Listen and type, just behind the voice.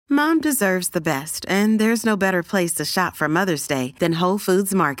Mom deserves the best, and there's no better place to shop for Mother's Day than Whole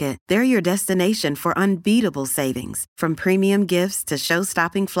Foods Market. They're your destination for unbeatable savings, from premium gifts to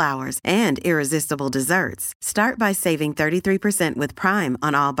show-stopping flowers and irresistible desserts. Start by saving 33% with Prime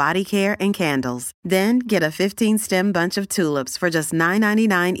on all body care and candles. Then get a 15-stem bunch of tulips for just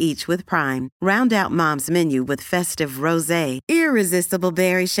 $9.99 each with Prime. Round out Mom's menu with festive rosé, irresistible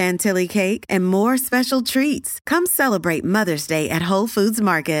berry chantilly cake, and more special treats. Come celebrate Mother's Day at Whole Foods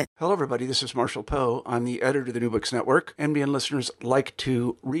Market. Hello, everybody. This is Marshall Poe. I'm the editor of the New Books Network. NBN listeners like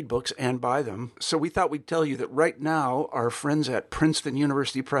to read books and buy them. So we thought we'd tell you that right now, our friends at Princeton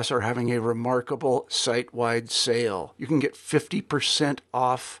University Press are having a remarkable site-wide sale. You can get 50%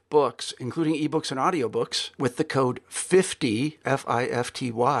 off books, including ebooks and audiobooks, with the code 50,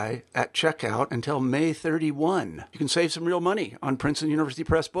 F-I-F-T-Y, at checkout until May 31. You can save some real money on Princeton University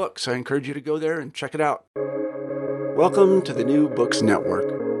Press books. I encourage you to go there and check it out. Welcome to the New Books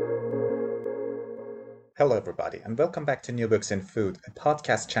Network. Hello, everybody, and welcome back to New Books in Food, a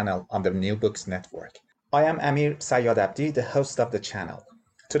podcast channel on the New Books Network. I am Amir Sayyad-Abdi, the host of the channel.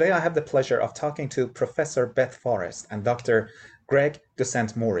 Today, I have the pleasure of talking to Professor Beth Forrest and Dr. Greg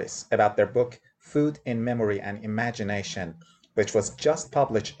DuSaint-Maurice about their book, Food in Memory and Imagination, which was just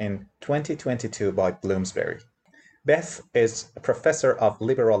published in 2022 by Bloomsbury. Beth is a professor of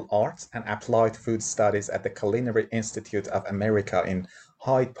liberal arts and applied food studies at the Culinary Institute of America in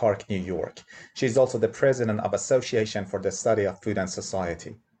Hyde Park, New York. She is also the president of Association for the Study of Food and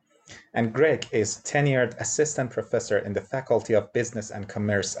Society. And Greg is tenured assistant professor in the Faculty of Business and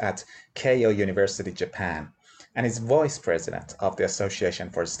Commerce at Keio University, Japan, and is vice president of the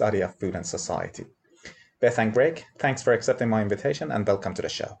Association for the Study of Food and Society. Beth and Greg, thanks for accepting my invitation and welcome to the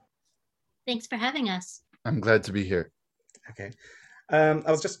show. Thanks for having us. I'm glad to be here. Okay.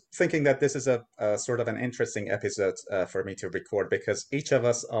 I was just thinking that this is a sort of an interesting episode for me to record because each of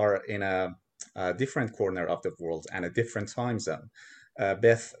us are in a different corner of the world and a different time zone.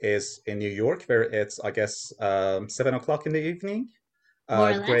 Beth is in New York, where it's, I guess, 7 o'clock in the evening.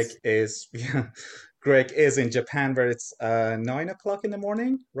 Greg is in Japan, where it's 9 o'clock in the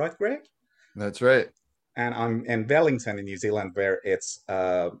morning, right, Greg? That's right. And I'm in Wellington in New Zealand, where it's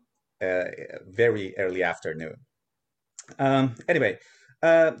very early afternoon. Anyway,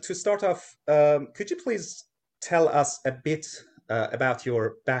 to start off, could you please tell us a bit about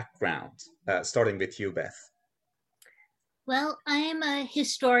your background, starting with you, Beth? Well, I am a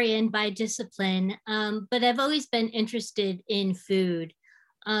historian by discipline, but I've always been interested in food.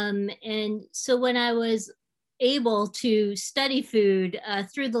 And so when I was able to study food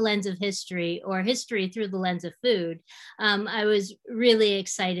through the lens of history or history through the lens of food, I was really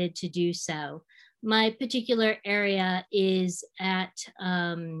excited to do so. My particular area is at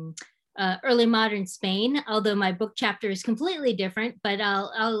early modern Spain, although my book chapter is completely different, but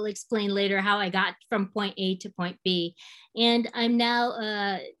I'll explain later how I got from point A to point B. And I'm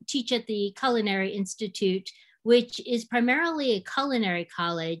now teach at the Culinary Institute, which is primarily a culinary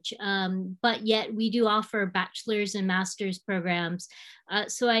college, but yet we do offer bachelor's and master's programs.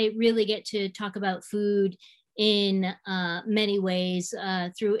 So I really get to talk about food in many ways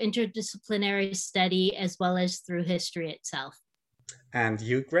through interdisciplinary study as well as through history itself. And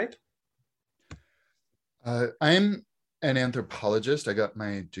you, Greg? I'm an anthropologist. I got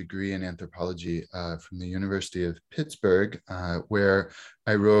my degree in anthropology from the University of Pittsburgh, where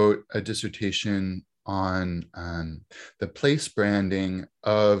I wrote a dissertation on the place branding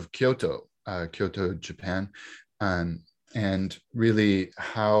of Kyoto, Japan, and really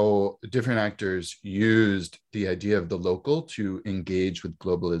how different actors used the idea of the local to engage with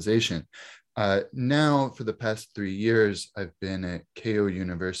globalization. Now, for the past 3 years, I've been at Keio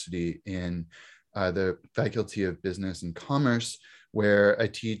University in the Faculty of Business and Commerce, where I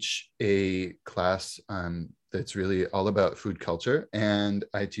teach a class that's really all about food culture, and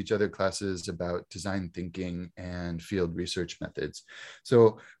I teach other classes about design thinking and field research methods.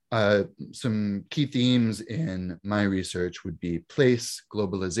 So some key themes in my research would be place,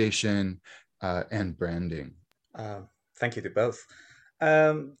 globalization, and branding. Thank you to both.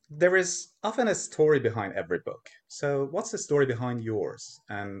 There is often a story behind every book. So what's the story behind yours?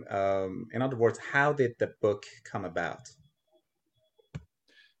 And in other words, how did the book come about?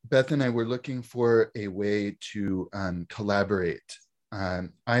 Beth and I were looking for a way to collaborate.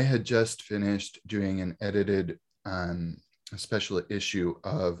 I had just finished doing an edited special issue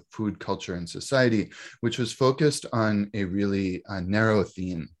of Food, Culture, and Society, which was focused on a really narrow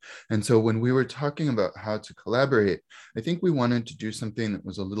theme. And so when we were talking about how to collaborate, I think we wanted to do something that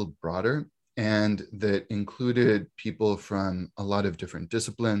was a little broader and that included people from a lot of different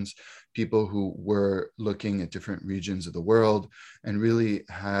disciplines, people who were looking at different regions of the world, and really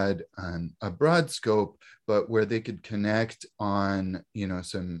had a broad scope, but where they could connect on,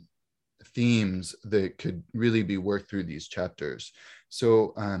 some themes that could really be worked through these chapters.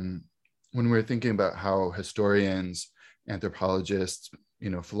 So when we're thinking about how historians, anthropologists,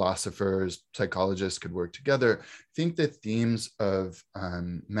 philosophers, psychologists could work together, I think the themes of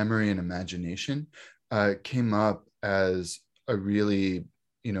memory and imagination came up as a really,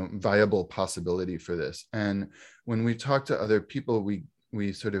 viable possibility for this. And when we talked to other people,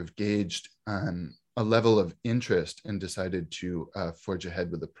 we sort of gauged a level of interest and decided to forge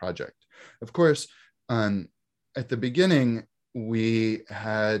ahead with the project. Of course, at the beginning, we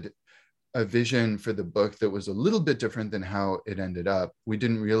had a vision for the book that was a little bit different than how it ended up. We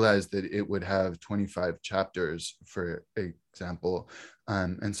didn't realize that it would have 25 chapters, for example,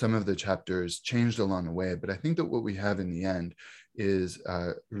 and some of the chapters changed along the way. But I think that what we have in the end is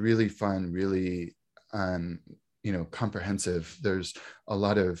really fun, really, comprehensive. There's a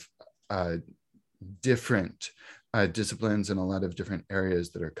lot of different disciplines and a lot of different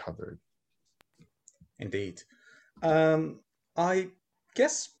areas that are covered. Indeed. I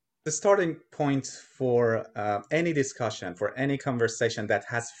guess the starting point for any discussion, for any conversation that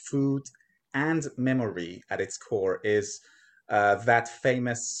has food and memory at its core is that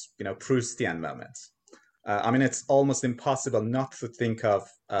famous, Proustian moment. It's almost impossible not to think of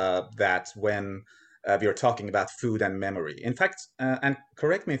that when we are talking about food and memory. In fact, and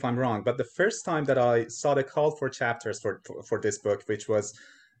correct me if I'm wrong, but the first time that I saw the call for chapters for this book, which was,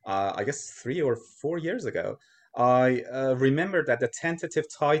 I guess, 3 or 4 years ago, I remember that the tentative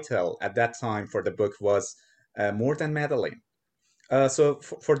title at that time for the book was More Than Madeline. So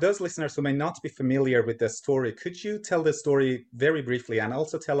for those listeners who may not be familiar with the story, could you tell the story very briefly and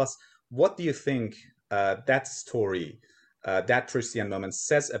also tell us what do you think that story, that Proustian moment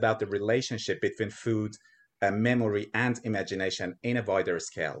says about the relationship between food, memory, and imagination in a wider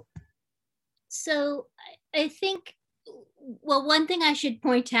scale? So I think, well, one thing I should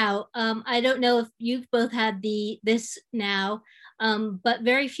point out, I don't know if you've both had this now, but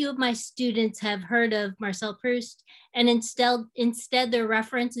very few of my students have heard of Marcel Proust, and instead their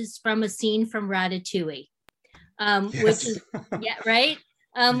reference is from a scene from Ratatouille, Yes. which is, yeah, right?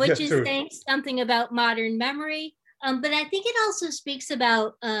 Which Yeah, is true. saying something about modern memory. But I think it also speaks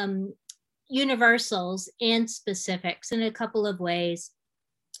about universals and specifics in a couple of ways.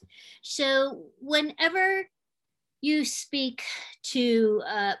 So whenever you speak to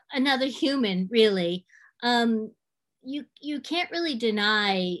another human, really, you can't really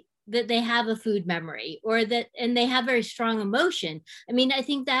deny that they have a food memory, and they have very strong emotion. I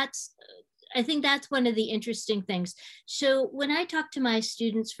think that's one of the interesting things. So when I talk to my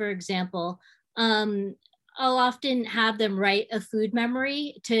students, for example, I'll often have them write a food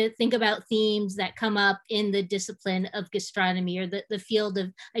memory to think about themes that come up in the discipline of gastronomy, or the field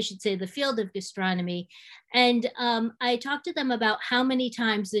of, I should say, the field of gastronomy. And I talk to them about how many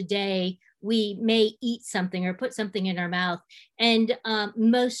times a day we may eat something or put something in our mouth. And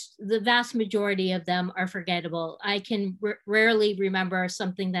the vast majority of them are forgettable. I can rarely remember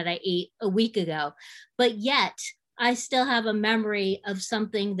something that I ate a week ago, but yet I still have a memory of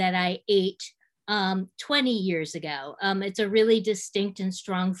something that I ate 20 years ago. It's a really distinct and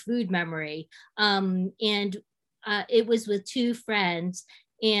strong food memory. And it was with two friends,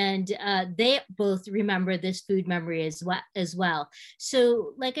 and they both remember this food memory as well.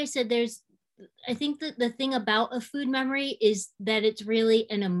 So like I said, I think that the thing about a food memory is that it's really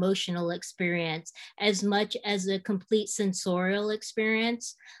an emotional experience as much as a complete sensorial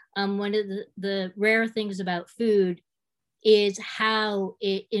experience. One of the rare things about food is how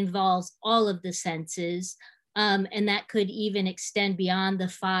it involves all of the senses. And that could even extend beyond the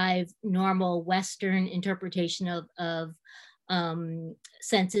 5 normal Western interpretation of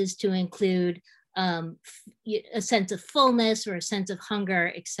senses to include a sense of fullness or a sense of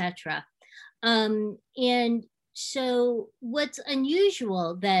hunger, etc. And so what's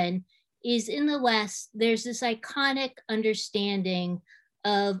unusual then is in the West, there's this iconic understanding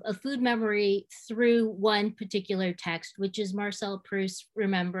of a food memory through one particular text, which is Marcel Proust's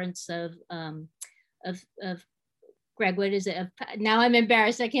Remembrance of Greg, what is it? Now I'm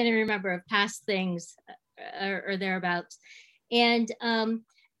embarrassed, I can't even remember, of past things or thereabouts. And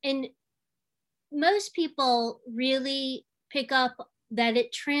most people really pick up that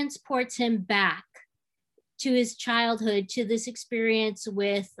it transports him back to his childhood, to this experience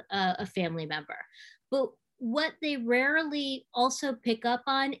with a family member. But what they rarely also pick up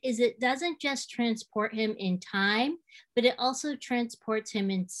on is it doesn't just transport him in time, but it also transports him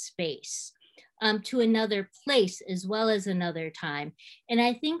in space. to another place as well as another time. And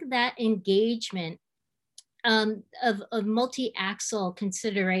I think that engagement of multi-axis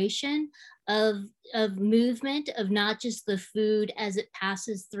consideration of movement, of not just the food as it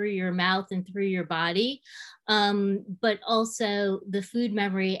passes through your mouth and through your body, but also the food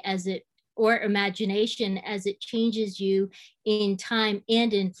memory as it, or imagination as it changes you in time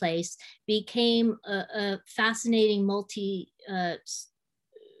and in place, became a fascinating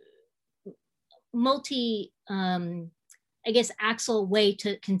I guess, axle way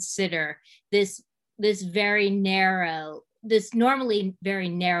to consider this this normally very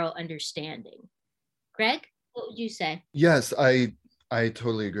narrow understanding. Greg, what would you say? Yes, I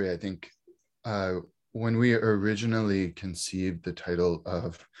totally agree. I think when we originally conceived the title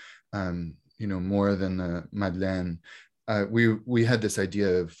of More Than the Madeleine, we had this idea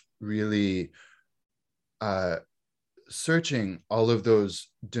of really searching all of those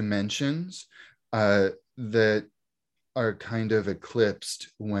dimensions that are kind of eclipsed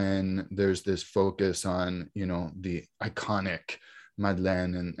when there's this focus on, the iconic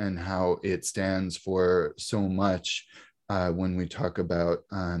Madeleine and how it stands for so much when we talk about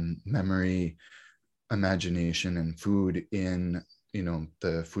memory, imagination, and food in,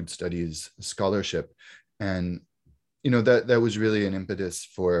 the food studies scholarship. And, that was really an impetus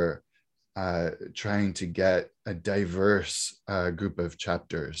for trying to get a diverse group of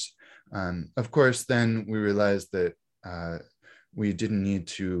chapters. Of course, then we realized that we didn't need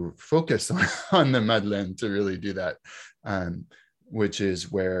to focus on the Madeleine to really do that, which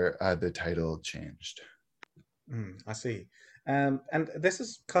is where the title changed. I see. And this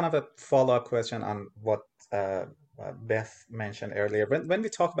is kind of a follow-up question on what Beth mentioned earlier. When we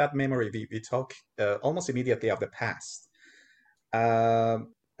talk about memory, we talk almost immediately of the past.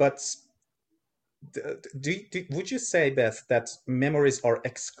 But would you say, Beth, that memories are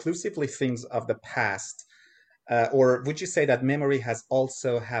exclusively things of the past? Or would you say that memory has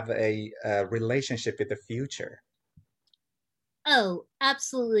also have a relationship with the future? Oh,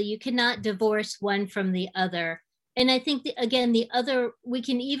 absolutely. You cannot divorce one from the other. And I think, again, the other, we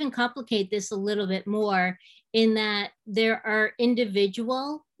can even complicate this a little bit more in that there are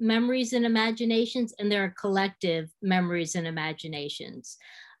individual memories and imaginations, and there are collective memories and imaginations.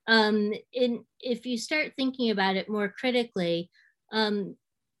 If you start thinking about it more critically,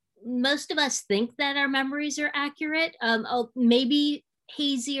 most of us think that our memories are accurate, maybe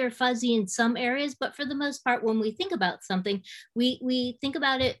hazy or fuzzy in some areas, but for the most part, when we think about something, we think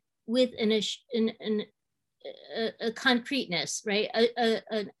about it with a concreteness, right?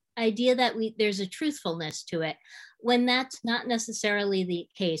 An idea that there's a truthfulness to it, when that's not necessarily the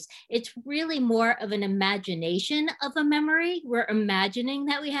case. It's really more of an imagination of a memory. We're imagining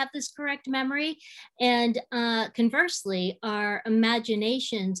that we have this correct memory. And conversely, our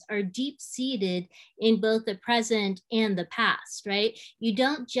imaginations are deep-seated in both the present and the past, right? You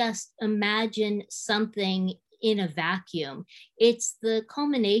don't just imagine something in a vacuum. It's the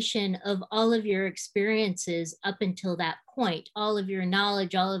culmination of all of your experiences up until that point, all of your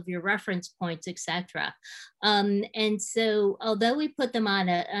knowledge, all of your reference points, etc. And so, although we put them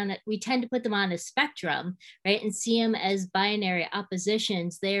we tend to put them on a spectrum, right, and see them as binary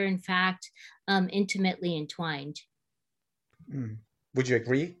oppositions, they're in fact intimately entwined. Would you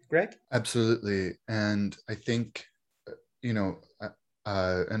agree, Greg? Absolutely. And I think,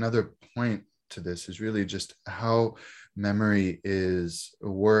 another point to this is really just how memory is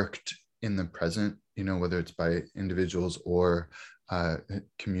worked in the present, whether it's by individuals or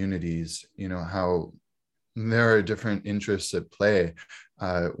communities, how there are different interests at play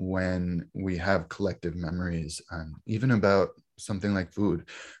when we have collective memories, even about something like food.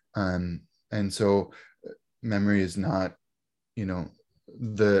 And so memory is not,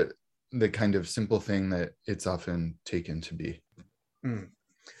 the kind of simple thing that it's often taken to be.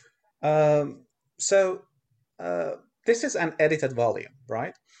 So this is an edited volume,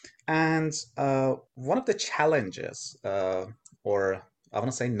 right? And one of the challenges, or I want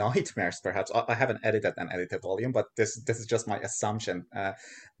to say nightmares, perhaps, I haven't edited an edited volume, but this is just my assumption,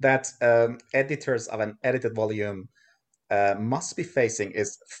 that editors of an edited volume must be facing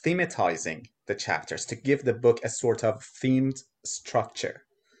is thematizing the chapters to give the book a sort of themed structure.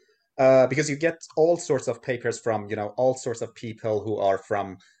 Because you get all sorts of papers from, all sorts of people who are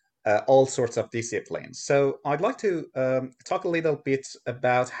from all sorts of disciplines. So I'd like to talk a little bit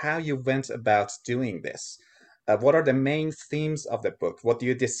about how you went about doing this. What are the main themes of the book? What do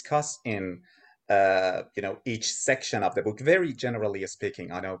you discuss in each section of the book? Very generally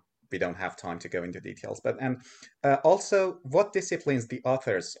speaking, I know we don't have time to go into details, but also what disciplines the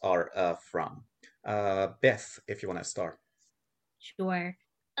authors are from. Beth, if you want to start. Sure.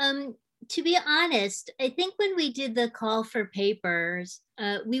 to be honest, I think when we did the call for papers,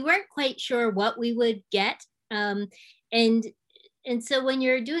 we weren't quite sure what we would get. And and so when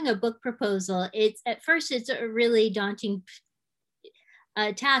you're doing a book proposal, it's at first it's a really daunting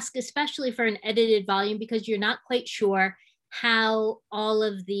task, especially for an edited volume, because you're not quite sure how all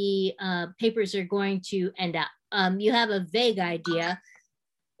of the papers are going to end up. You have a vague idea,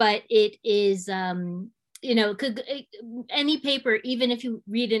 but it is, any paper, even if you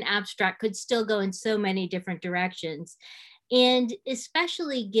read an abstract, could still go in so many different directions. And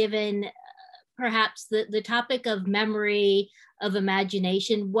especially given perhaps the topic of memory, of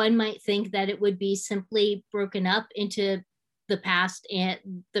imagination, one might think that it would be simply broken up into the past and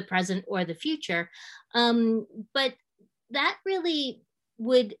the present or the future. But that really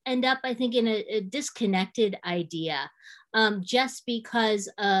would end up, I think, in a disconnected idea, just because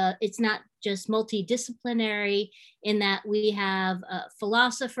it's not just multidisciplinary in that we have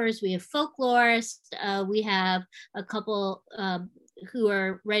philosophers, we have folklorists, we have a couple who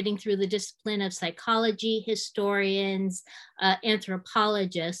are writing through the discipline of psychology, historians,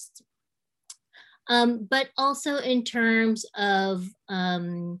 anthropologists, but also in terms of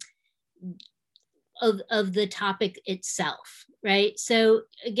the topic itself, right? So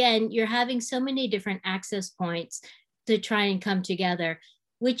again, you're having so many different access points to try and come together,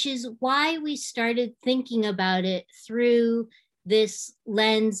 which is why we started thinking about it through this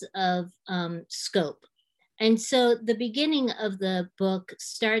lens of scope. And so the beginning of the book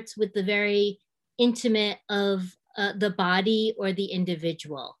starts with the very intimate of the body or the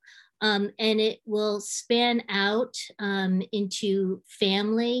individual. And it will span out into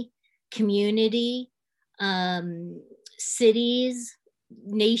family, community, cities,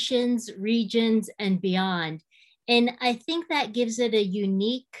 nations, regions, and beyond. And I think that gives it a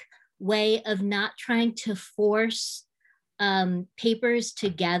unique way of not trying to force papers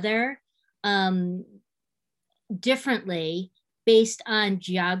together differently based on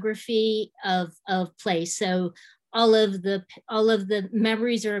geography of place. So all of the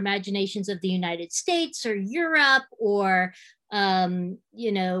memories or imaginations of the United States or Europe or Australia,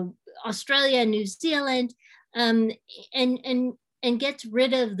 New Zealand, and gets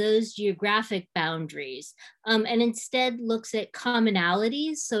rid of those geographic boundaries, and instead looks at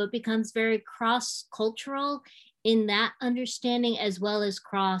commonalities. So it becomes very cross-cultural in that understanding, as well as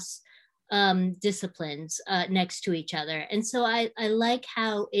cross disciplines next to each other. And so I like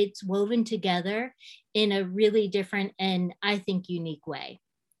how it's woven together in a really different and I think unique way.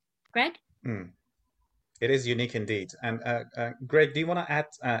 Greg? It is unique indeed. And Greg, do you want to add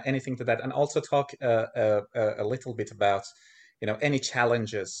anything to that, and also talk a little bit about, any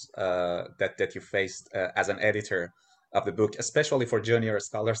challenges that you faced as an editor of the book, especially for junior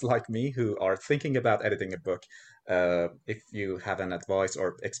scholars like me who are thinking about editing a book? If you have an advice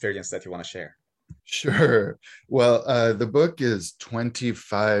or experience that you want to share. Sure. Well, the book is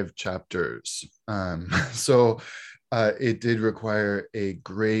 25 chapters. So it did require a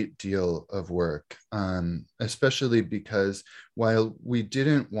great deal of work, especially because while we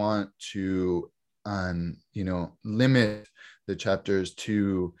didn't want to, limit the chapters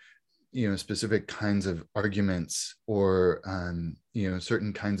to, specific kinds of arguments or,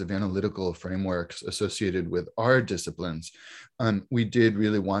 certain kinds of analytical frameworks associated with our disciplines, we did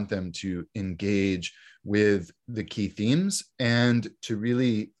really want them to engage with the key themes and to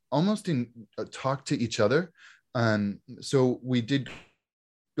really almost talk to each other. So we did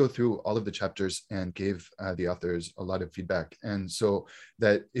go through all of the chapters and gave the authors a lot of feedback. And so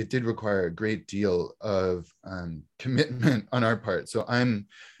that it did require a great deal of commitment on our part. So I'm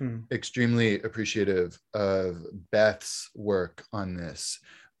extremely appreciative of Beth's work on this.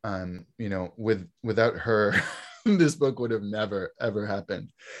 Without her, this book would have never, ever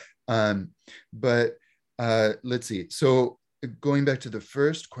happened. But let's see. So going back to the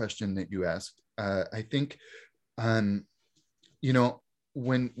first question that you asked, I think,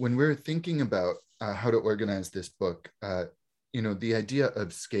 when we're thinking about how to organize this book, the idea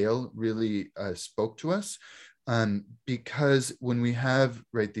of scale really spoke to us, because when we have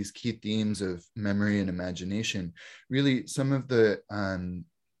these key themes of memory and imagination, really some of the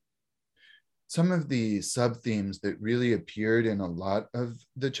sub-themes that really appeared in a lot of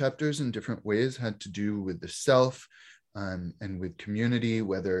the chapters in different ways had to do with the self, and with community,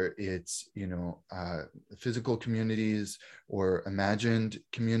 whether it's physical communities or imagined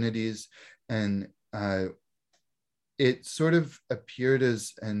communities, and it sort of appeared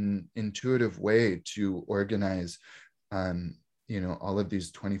as an intuitive way to organize all of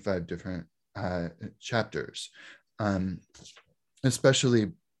these 25 different chapters,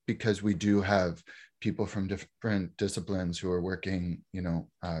 especially because we do have people from different disciplines who are working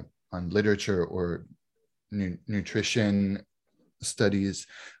literature or nutrition studies.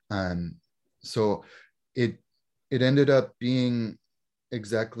 So it ended up being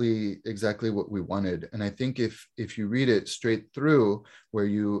exactly what we wanted. And I think if you read it straight through, where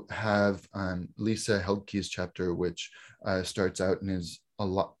you have Lisa Heldke's chapter, which starts out and is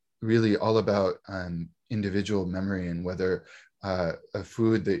really all about individual memory, and whether a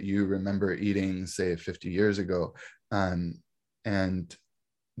food that you remember eating, say 50 years ago, and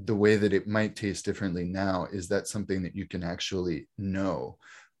the way that it might taste differently now, is that something that you can actually know.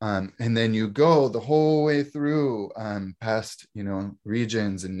 And then you go the whole way through past,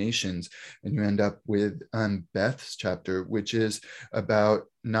 regions and nations, and you end up with Beth's chapter, which is about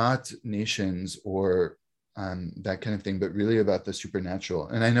not nations or that kind of thing, but really about the supernatural.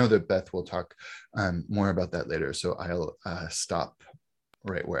 And I know that Beth will talk more about that later, so I'll stop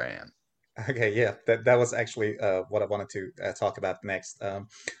right where I am. Okay, yeah, that was actually what I wanted to talk about next.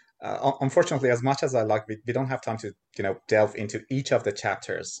 Unfortunately, as much as I like, we don't have time to delve into each of the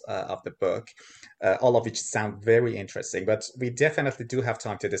chapters of the book, all of which sound very interesting. But we definitely do have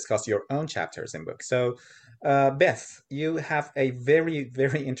time to discuss your own chapters in book. So, Beth, you have a very,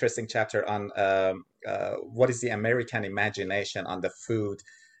 very interesting chapter on what is the American imagination on the food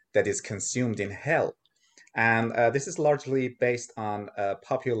that is consumed in hell. And this is largely based on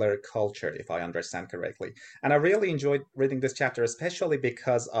popular culture, if I understand correctly. And I really enjoyed reading this chapter, especially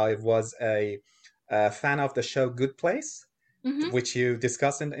because I was a fan of the show Good Place, Mm-hmm. which you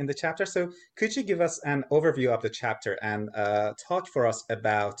discussed in the chapter. So could you give us an overview of the chapter and talk for us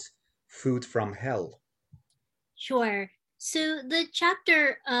about food from hell? Sure. So the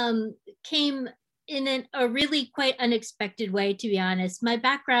chapter came in a really quite unexpected way, to be honest. My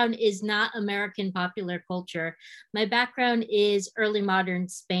background is not American popular culture. My background is early modern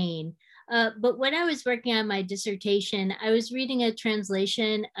Spain. But when I was working on my dissertation, I was reading a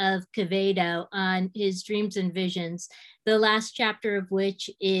translation of Quevedo on his Dreams and Visions, the last chapter of which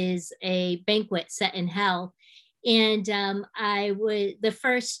is a banquet set in hell. And I would the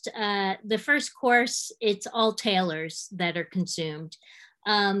first course, it's all tailors that are consumed.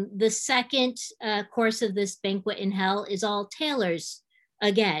 The second course of this banquet in hell is all tailors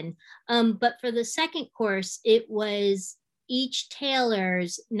again. But for the second course, it was each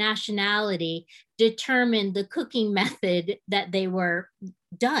tailor's nationality determined the cooking method that they were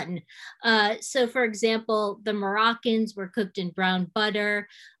done. So, for example, the Moroccans were cooked in brown butter.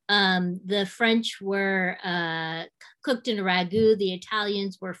 The French were cooked in a ragu, the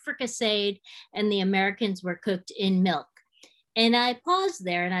Italians were fricasseed, and the Americans were cooked in milk. And I paused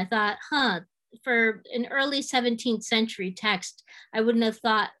there and I thought, for an early 17th century text, I wouldn't have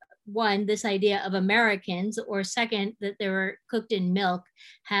thought, one, this idea of Americans, or second, that they were cooked in milk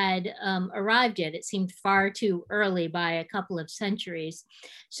had arrived yet. It seemed far too early by a couple of centuries.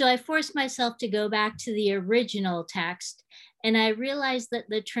 So I forced myself to go back to the original text, and I realized that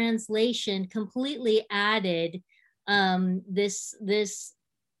the translation completely added this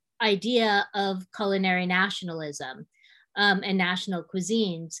idea of culinary nationalism and national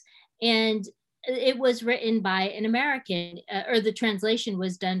cuisines. And it was written by an American, or the translation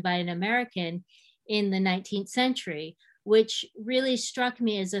was done by an American in the 19th century, which really struck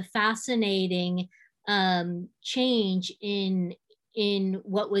me as a fascinating change in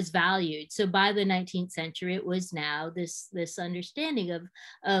what was valued. So by the 19th century, it was now this understanding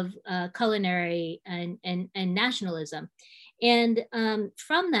of culinary and nationalism. And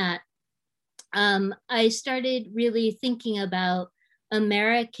from that, I started really thinking about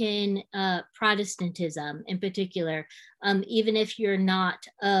American Protestantism in particular. Even if you're not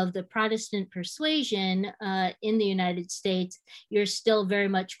of the Protestant persuasion in the United States, you're still very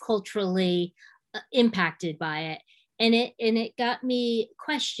much culturally impacted by it. And it got me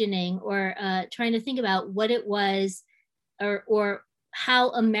questioning, or trying to think about what it was, or how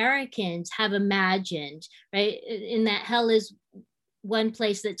Americans have imagined, right? In that hell is one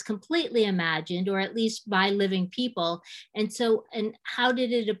place that's completely imagined, or at least by living people. And how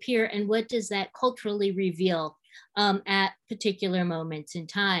did it appear, and what does that culturally reveal at particular moments in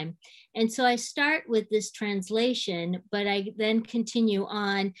time? And so I start with this translation, but I then continue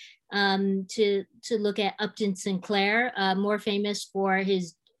on to look at Upton Sinclair, more famous for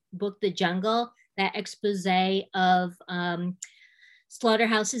his book, The Jungle, that expose of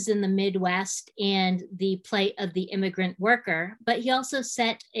slaughterhouses in the Midwest and the plight of the immigrant worker. But he also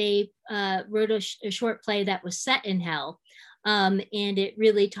wrote a short play that was set in hell. And it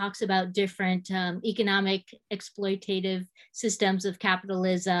really talks about different economic exploitative systems of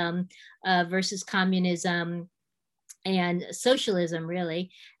capitalism versus communism, and socialism,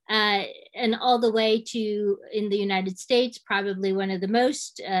 really. And all the way to, in the United States, probably one of the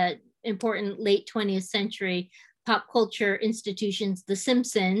most important late 20th century pop culture institutions, The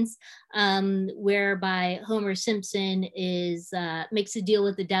Simpsons, whereby Homer Simpson makes a deal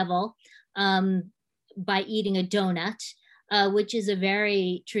with the devil by eating a donut. Which is a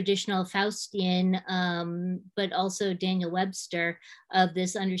very traditional Faustian, but also Daniel Webster, of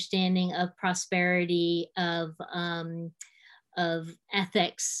this understanding of prosperity, of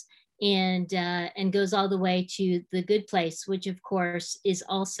ethics, and goes all the way to The Good Place, which of course is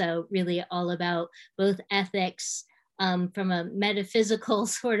also really all about both ethics from a metaphysical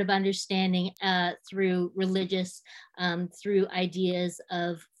sort of understanding through religious, through ideas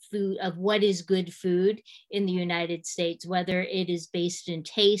of food, of what is good food in the United States, whether it is based in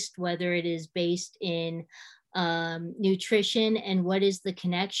taste, whether it is based in nutrition, and what is the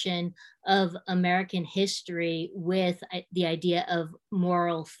connection of American history with the idea of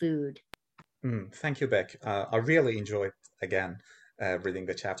moral food. Thank you, Beck. I really enjoyed, again, reading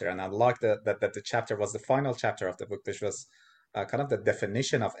the chapter, and I like that the chapter was the final chapter of the book, which was kind of the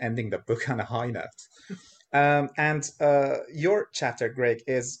definition of ending the book on a high note. And your chapter, Greg,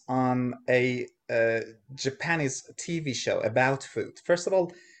 is on a Japanese TV show about food. First of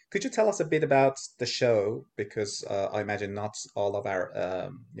all, could you tell us a bit about the show? Because I imagine not all of our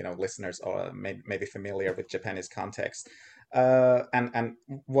listeners are maybe familiar with Japanese context, and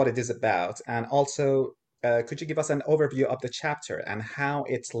what it is about. And also, could you give us an overview of the chapter and how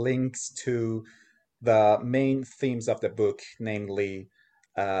it links to the main themes of the book, namely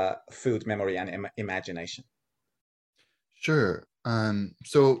food, memory, and imagination? Sure.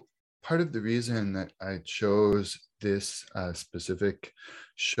 So part of the reason that I chose this specific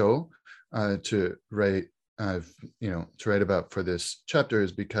show to write, to write about for this chapter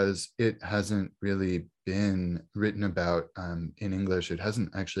is because it hasn't really been written about in English. It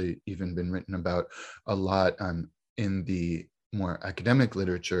hasn't actually even been written about a lot in the more academic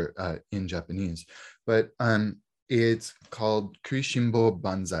literature in Japanese. But it's called Kuishimbo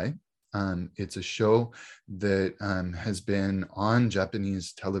Banzai. It's a show that has been on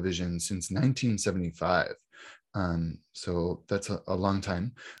Japanese television since 1975. So that's a long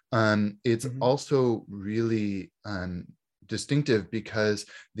time. It's also really distinctive because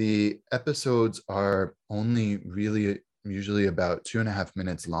the episodes are only really usually about 2.5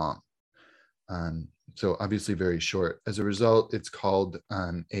 minutes long. So obviously very short. As a result, it's called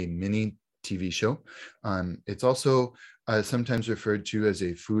a mini TV show. It's also sometimes referred to as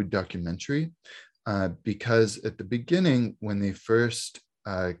a food documentary because at the beginning, when they first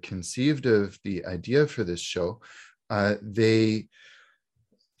conceived of the idea for this show, they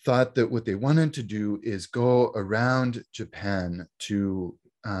thought that what they wanted to do is go around Japan to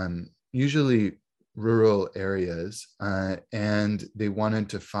usually rural areas, and they wanted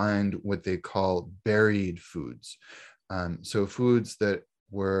to find what they call buried foods. So foods that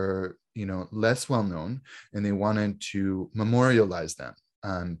were less well known, and they wanted to memorialize them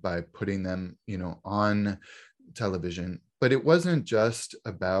by putting them on television. But it wasn't just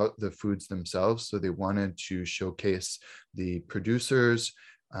about the foods themselves. So they wanted to showcase the producers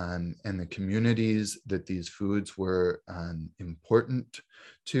and the communities that these foods were important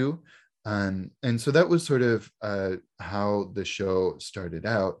to. And so that was sort of how the show started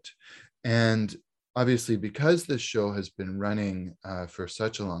out. And obviously, because this show has been running for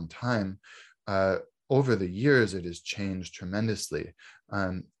such a long time, over the years, it has changed tremendously.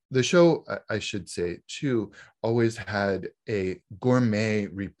 The show, I should say, too, always had a gourmet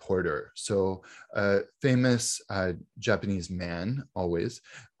reporter. So a famous Japanese man, always,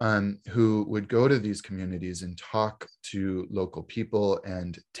 who would go to these communities and talk to local people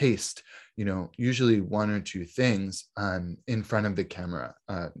and taste, usually 1 or 2 things in front of the camera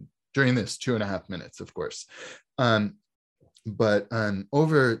during this 2.5 minutes, of course. But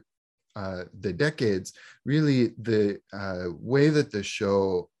over the decades, really the way that the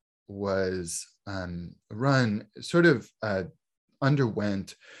show was run sort of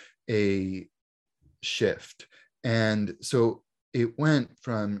underwent a shift. And so it went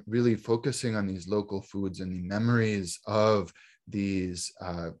from really focusing on these local foods and the memories of these,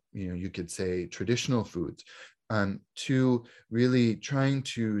 you could say, traditional foods, to really trying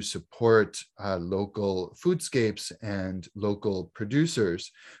to support local foodscapes and local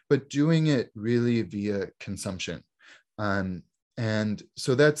producers, but doing it really via consumption. And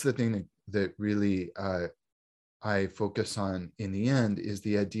so that's the thing that really I focus on in the end, is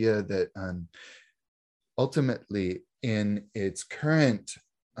the idea that ultimately in its current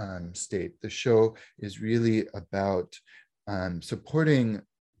state, the show is really about supporting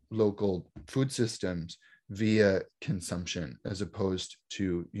local food systems via consumption, as opposed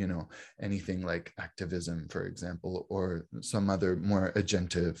to, anything like activism, for example, or some other more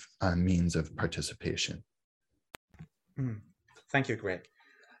agentive means of participation. Thank you, Greg.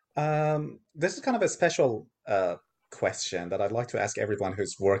 This is kind of a special question that I'd like to ask everyone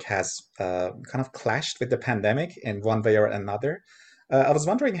whose work has kind of clashed with the pandemic in one way or another. I was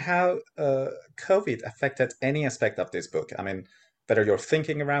wondering how COVID affected any aspect of this book. I mean, whether you're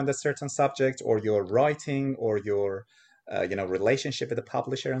thinking around a certain subject or your writing or your, relationship with the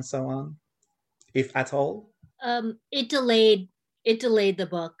publisher and so on, if at all. It delayed the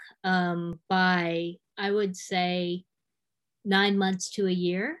book by, I would say, 9 months to a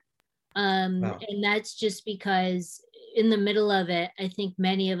year. Wow. And that's just because in the middle of it, I think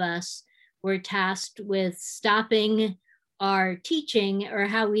many of us were tasked with stopping our teaching, or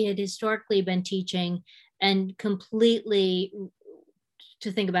how we had historically been teaching, and completely,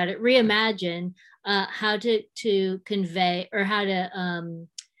 to think about it, reimagine how to convey, or how to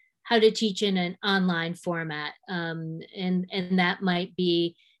teach in an online format. And that might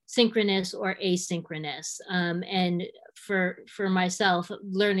be synchronous or asynchronous. And for myself,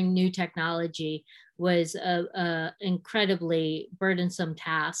 learning new technology was a incredibly burdensome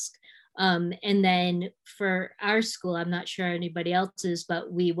task. And then for our school, I'm not sure anybody else's,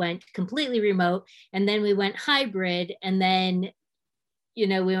 but we went completely remote, and then we went hybrid, and then we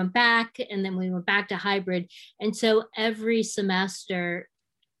went back, and then we went back to hybrid. And so every semester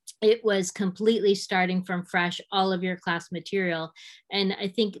it was completely starting from fresh, all of your class material. And I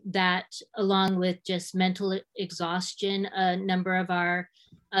think that, along with just mental exhaustion, a number of our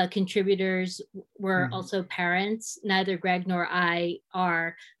contributors were also parents. Neither Greg nor I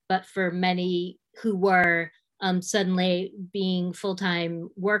are, but for many who were, suddenly being full-time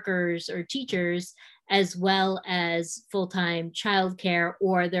workers or teachers, as well as full-time childcare,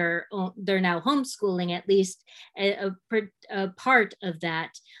 or they're now homeschooling, at least a part of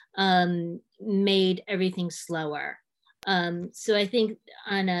that, made everything slower. So I think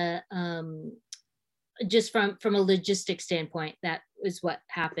on a just from a logistic standpoint, that was what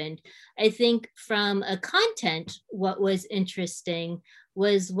happened. I think from a content, what was interesting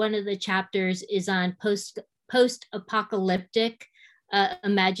was one of the chapters is on post-apocalyptic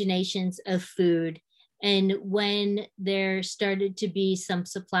imaginations of food. And when there started to be some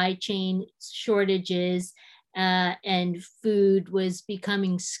supply chain shortages, and food was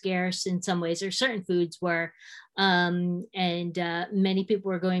becoming scarce in some ways, or certain foods were, and many people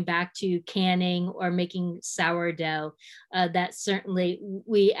were going back to canning or making sourdough. That certainly,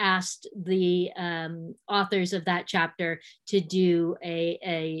 we asked the authors of that chapter to do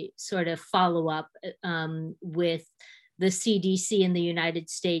a sort of follow-up with the CDC in the United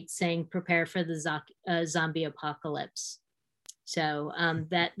States saying, prepare for the zombie apocalypse. So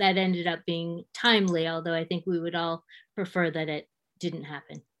that ended up being timely, although I think we would all prefer that it didn't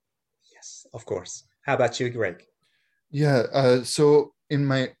happen. Yes, of course. How about you, Greg? Yeah, so in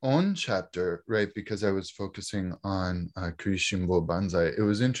my own chapter, right, because I was focusing on Kurishimbo Banzai, it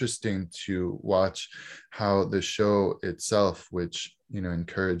was interesting to watch how the show itself, which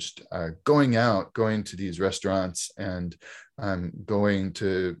encouraged going to these restaurants and going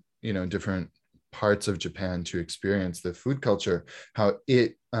to different parts of Japan to experience the food culture, how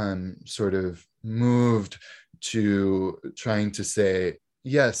it sort of moved to trying to say,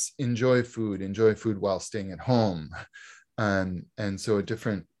 yes, enjoy food while staying at home. And so a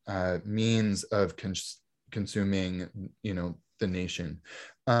different means of consuming, the nation.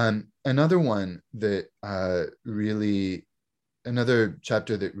 Another one that another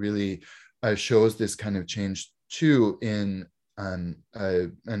chapter that really shows this kind of change too in an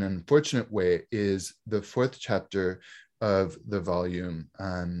unfortunate way is the fourth chapter of the volume,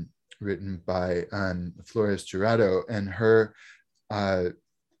 written by Flores Jurado, and her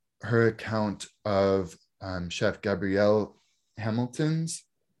account of Chef Gabrielle Hamilton's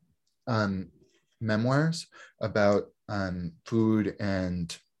memoirs about food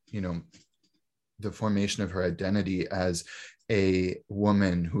and the formation of her identity as a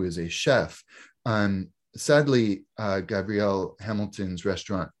woman who is a chef. Sadly, Gabrielle Hamilton's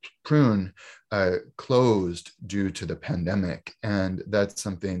restaurant Prune closed due to the pandemic, and that's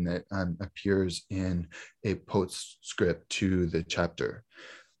something that appears in a postscript to the chapter.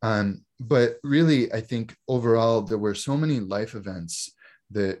 But really, I think overall, there were so many life events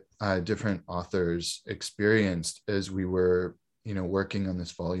that different authors experienced as we were working on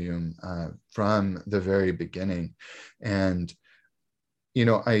this volume from the very beginning. And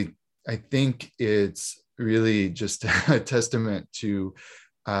I think it's really just a testament to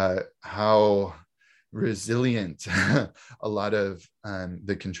how resilient a lot of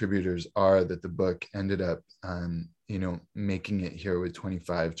the contributors are, that the book ended up, making it here with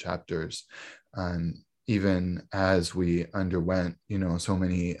 25 chapters, even as we underwent, so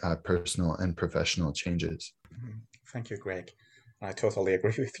many personal and professional changes. Thank you, Greg. I totally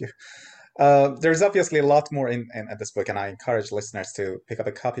agree with you. There's obviously a lot more in this book, and I encourage listeners to pick up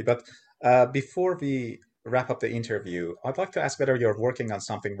a copy. But before we wrap up the interview, I'd like to ask whether you're working on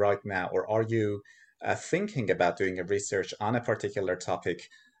something right now, or are you thinking about doing a research on a particular topic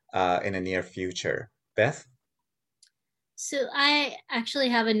in the near future? Beth? So I actually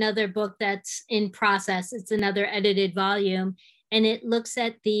have another book that's in process. It's another edited volume, and it looks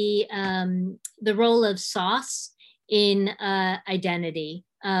at the role of sauce in identity.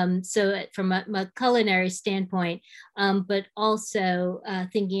 So from a culinary standpoint, but also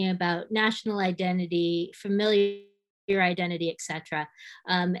thinking about national identity, familiar identity, etc.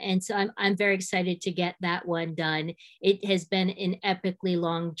 And so I'm very excited to get that one done. It has been an epically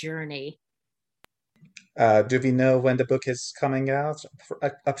long journey. Do we know when the book is coming out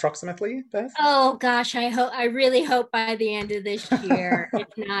approximately, Beth? Oh gosh, I really hope by the end of this year, if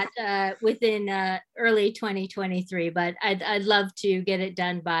not within early 2023. But I'd love to get it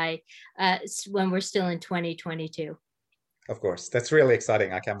done by when we're still in 2022. Of course, that's really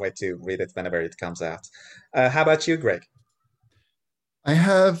exciting. I can't wait to read it whenever it comes out. How about you, Greg? I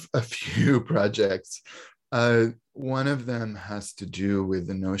have a few projects. One of them has to do with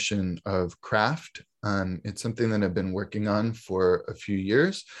the notion of craft. It's something that I've been working on for a few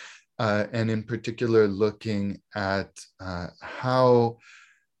years, and in particular looking at how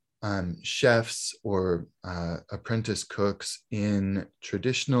chefs or apprentice cooks in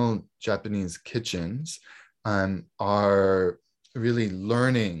traditional Japanese kitchens are really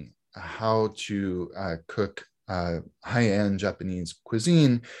learning how to cook high-end Japanese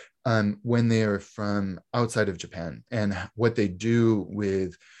cuisine when they are from outside of Japan, and what they do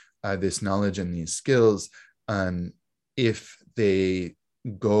with this knowledge and these skills if they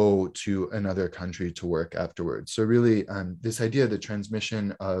go to another country to work afterwards. So really this idea of the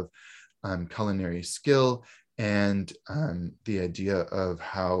transmission of culinary skill, and the idea of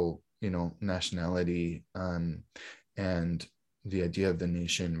how, nationality and the idea of the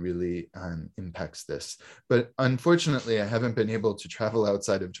nation really impacts this. But unfortunately, I haven't been able to travel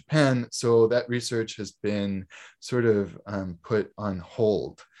outside of Japan, so that research has been sort of put on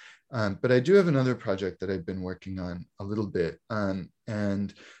hold. But I do have another project that I've been working on a little bit,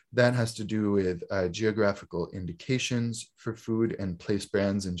 and that has to do with geographical indications for food and place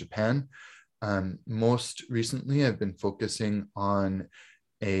brands in Japan. Most recently, I've been focusing on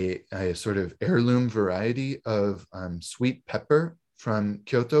a sort of heirloom variety of sweet pepper from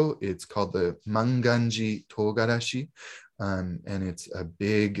Kyoto. It's called the Manganji Togarashi, and it's a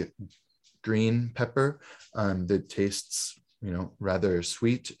big green pepper that tastes rather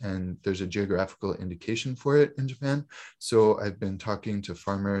sweet, and there's a geographical indication for it in Japan. So I've been talking to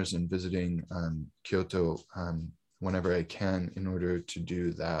farmers and visiting Kyoto whenever I can in order to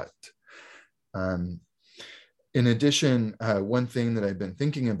do that. In addition, one thing that I've been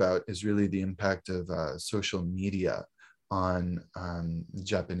thinking about is really the impact of social media on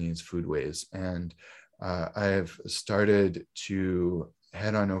Japanese foodways. And I've started to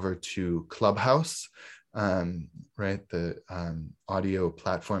head on over to Clubhouse, right, the audio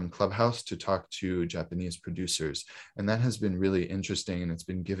platform Clubhouse, to talk to Japanese producers. And that has been really interesting, and it's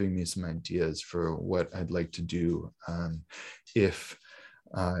been giving me some ideas for what I'd like to do if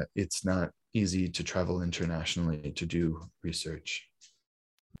it's not easy to travel internationally to do research.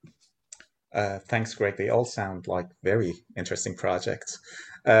 Thanks, Greg. They all sound like very interesting projects.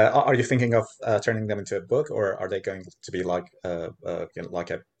 Are you thinking of turning them into a book, or are they going to be like a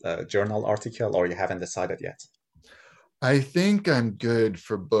journal article, or you haven't decided yet? I think I'm good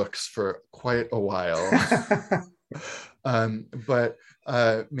for books for quite a while. But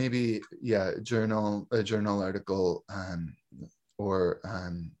maybe, yeah, a journal article, or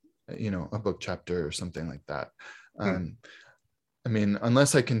a book chapter or something like that. I mean,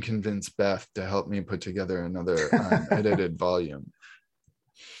 unless I can convince Beth to help me put together another edited volume.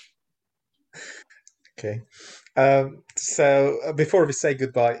 Okay. So before we say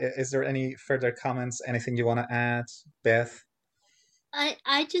goodbye, is there any further comments, anything you want to add, Beth?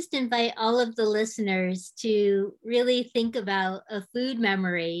 I just invite all of the listeners to really think about a food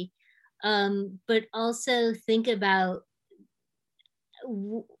memory, but also think about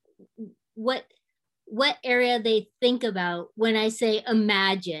what area they think about when I say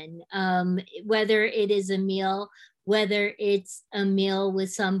imagine, whether it is a meal whether it's a meal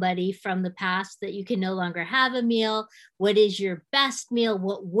with somebody from the past that you can no longer have a meal. What is your best meal?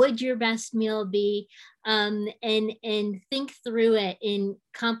 What would your best meal be? And think through it in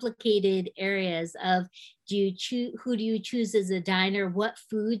complicated areas of, who do you choose as a diner? What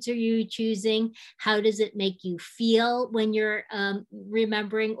foods are you choosing? How does it make you feel when you're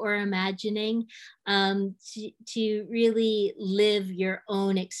remembering or imagining? To really live your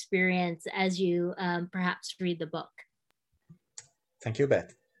own experience as you perhaps read the book. Thank you,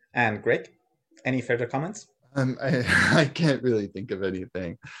 Beth. And Greg, any further comments? I can't really think of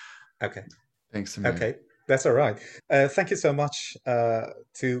anything. Okay. Thanks, Amir. Okay, that's all right. Thank you so much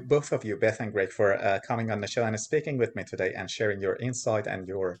to both of you, Beth and Greg, for coming on the show and speaking with me today and sharing your insight and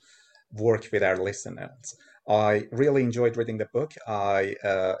your work with our listeners. I really enjoyed reading the book. I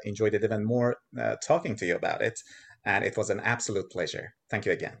enjoyed it even more talking to you about it, and it was an absolute pleasure. Thank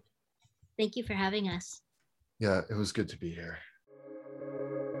you again. Thank you for having us. Yeah, it was good to be here.